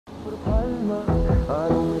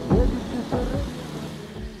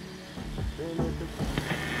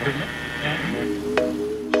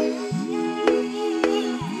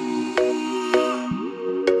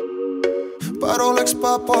Rolex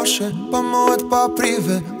pa Porsche, pa mohet pa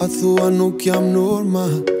prive, a thua nuk jam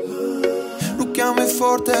normal. Nuk jam I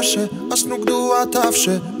forteshe, as nuk dua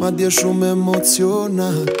tafshe, ma dje shumë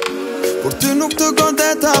emocional. Por ty nuk të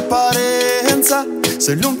gondet aparenca,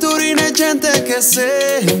 se lumë të rinë e gjente ke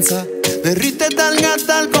senca, dhe rrite dal nga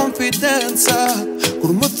dal konfidenca.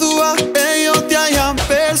 Kur më thua e jotja jam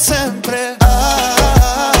per sempre.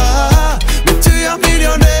 Me ty jam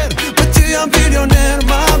milioner, me ty jam bilioner,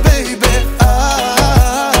 ma baby.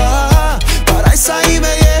 Parajsa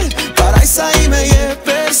ime je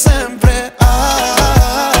per sempre.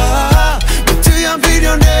 Me ty jam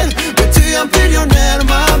bilioner,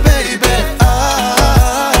 ma baby.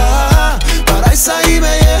 Parajsa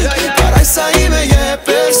ime je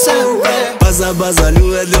per sempre. Pasa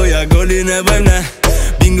luhet loja, golin e bëjmë ne.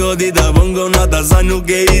 Bingo dita, bongo nata, sa nuk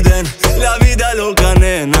e iden. La vida loca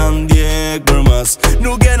ne na ndjek për mas.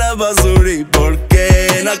 Nuk e na pasuri, por ke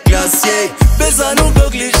na klasje. Besa nuk o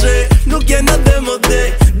klishe, nuk e na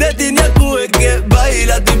demode. Deti nja ku e ke,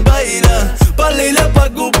 baila ti baila. Pa lejla pa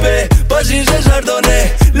kupe, pa shishe chardone.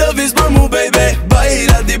 Love is për mu baby,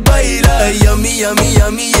 baila ti baila. Jami je,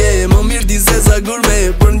 më mirë ti se sa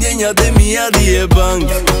gurme. Për ndjenjat e mija di e bank.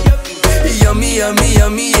 Jami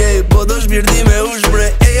je, po do shpirti me u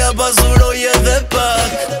shpre. Eja pasuroj edhe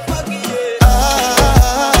pak.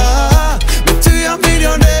 Me ty jam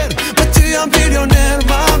bilioner,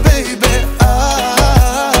 ma baby.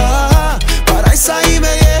 Parajsa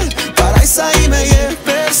ime je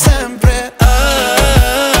per sempre.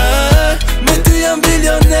 Me ty jam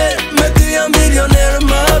bilioner,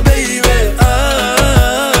 ma baby.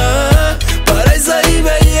 Parajsa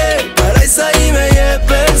ime je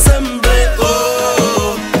per sempre.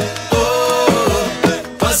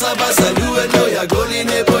 Pasa luhet loja, golin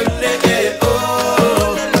e bojmë ne.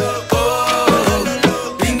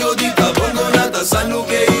 Bingo dita, bongo nata, sa nuk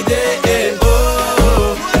e ide.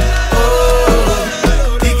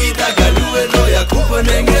 Tiki taka luhet loja, kupën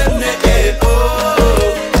e ngrem ne.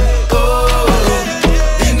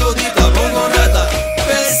 Bingo dita, bongo nata,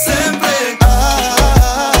 per sempre.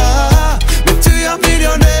 Me ty jam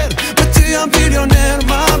bilioner,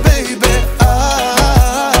 ma baby.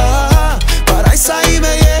 Parajsa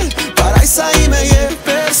ime je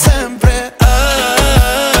per sempre.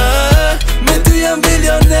 Me ty jam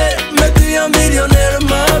bilioner,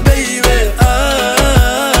 ma